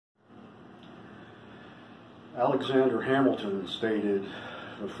Alexander Hamilton stated,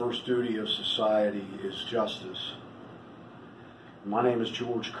 "The first duty of society is justice." My name is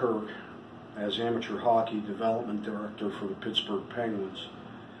George Kirk. As amateur hockey development director for the Pittsburgh Penguins,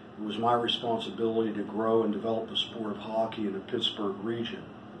 it was my responsibility to grow and develop the sport of hockey in the Pittsburgh region.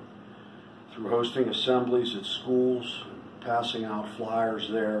 Through hosting assemblies at schools, passing out flyers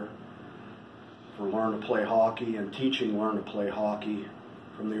there for Learn to Play Hockey, and teaching Learn to Play Hockey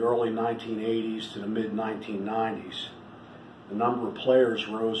from the early 1980s to the mid-1990s, the number of players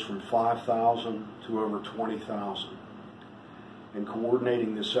rose from 5,000 to over 20,000. In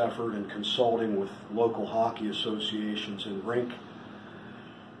coordinating this effort and consulting with local hockey associations and rink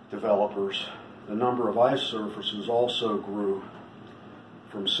developers, the number of ice surfaces also grew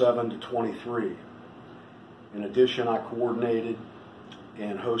from 7 to 23. In addition, I coordinated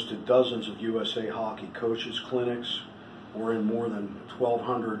and hosted dozens of USA Hockey coaches clinics, wherein more than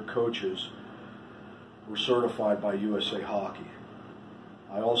 1,200 coaches were certified by USA Hockey.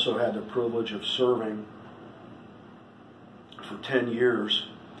 I also had the privilege of serving for 10 years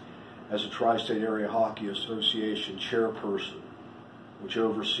as a Tri-State Area Hockey Association chairperson, which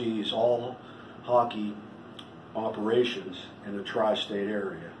oversees all hockey operations in the Tri-State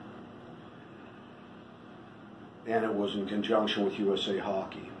area. And it was in conjunction with USA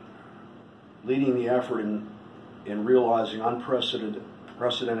Hockey. Leading the effort in realizing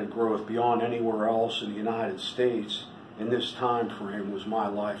unprecedented growth beyond anywhere else in the United States in this time frame was my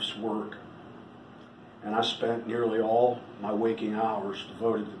life's work. And I spent nearly all my waking hours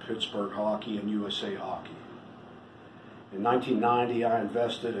devoted to Pittsburgh hockey and USA Hockey. In 1990, I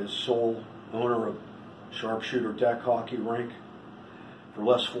invested as sole owner of Sharpshooter Deck Hockey Rink for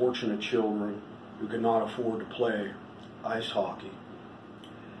less fortunate children who could not afford to play ice hockey.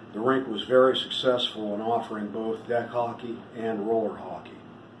 The rink was very successful in offering both deck hockey and roller hockey.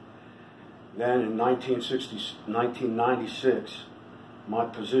 Then in 1996, my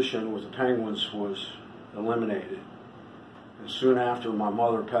position with the Penguins was eliminated. And soon after, my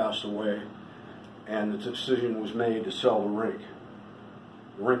mother passed away, and the decision was made to sell the rink.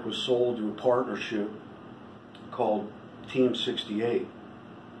 The rink was sold to a partnership called Team 68.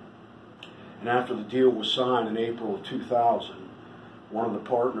 And after the deal was signed in April of 2000, one of the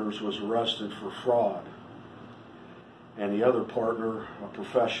partners was arrested for fraud. And the other partner, a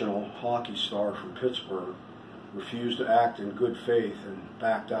professional hockey star from Pittsburgh, refused to act in good faith and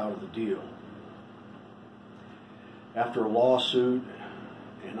backed out of the deal. After a lawsuit,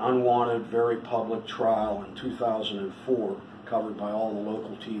 an unwanted, very public trial in 2004, covered by all the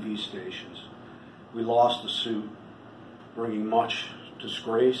local TV stations, we lost the suit, bringing much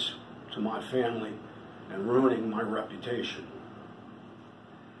disgrace to my family and ruining my reputation.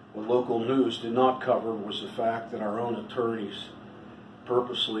 What local news did not cover was the fact that our own attorneys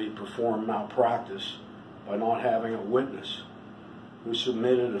purposely performed malpractice by not having a witness who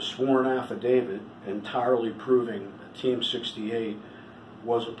submitted a sworn affidavit entirely proving that Team 68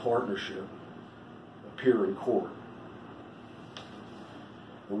 was a partnership appear in court.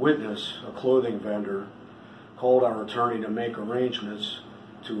 The witness, a clothing vendor, called our attorney to make arrangements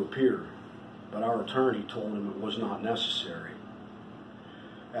to appear, but our attorney told him it was not necessary.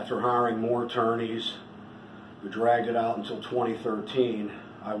 After hiring more attorneys who dragged it out until 2013,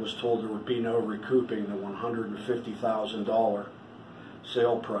 I was told there would be no recouping the $150,000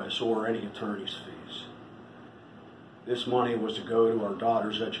 sale price or any attorney's fees. This money was to go to our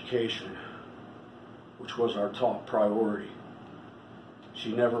daughter's education, which was our top priority.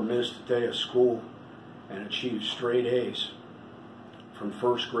 She never missed a day of school and achieved straight A's from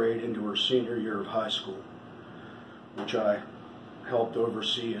first grade into her senior year of high school, which I helped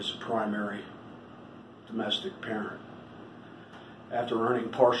oversee as a primary domestic parent. After earning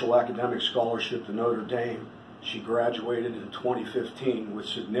partial academic scholarship to Notre Dame, she graduated in 2015 with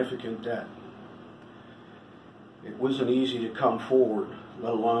significant debt. It wasn't easy to come forward,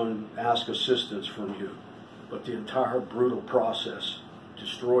 let alone ask assistance from you, but the entire brutal process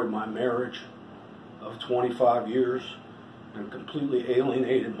destroyed my marriage of 25 years and completely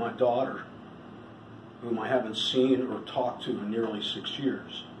alienated my daughter, whom I haven't seen or talked to in nearly 6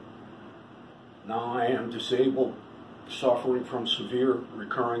 years. Now I am disabled, suffering from severe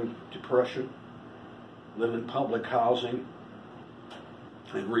recurring depression, live in public housing,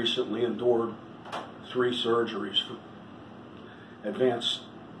 and recently endured 3 surgeries for advanced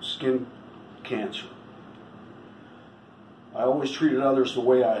skin cancer. I always treated others the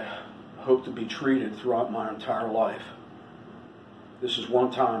way I hope to be treated throughout my entire life. This is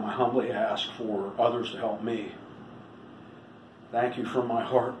one time I humbly ask for others to help me. Thank you from my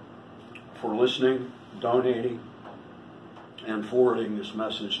heart for listening, donating, and forwarding this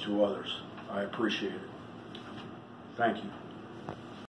message to others. I appreciate it. Thank you.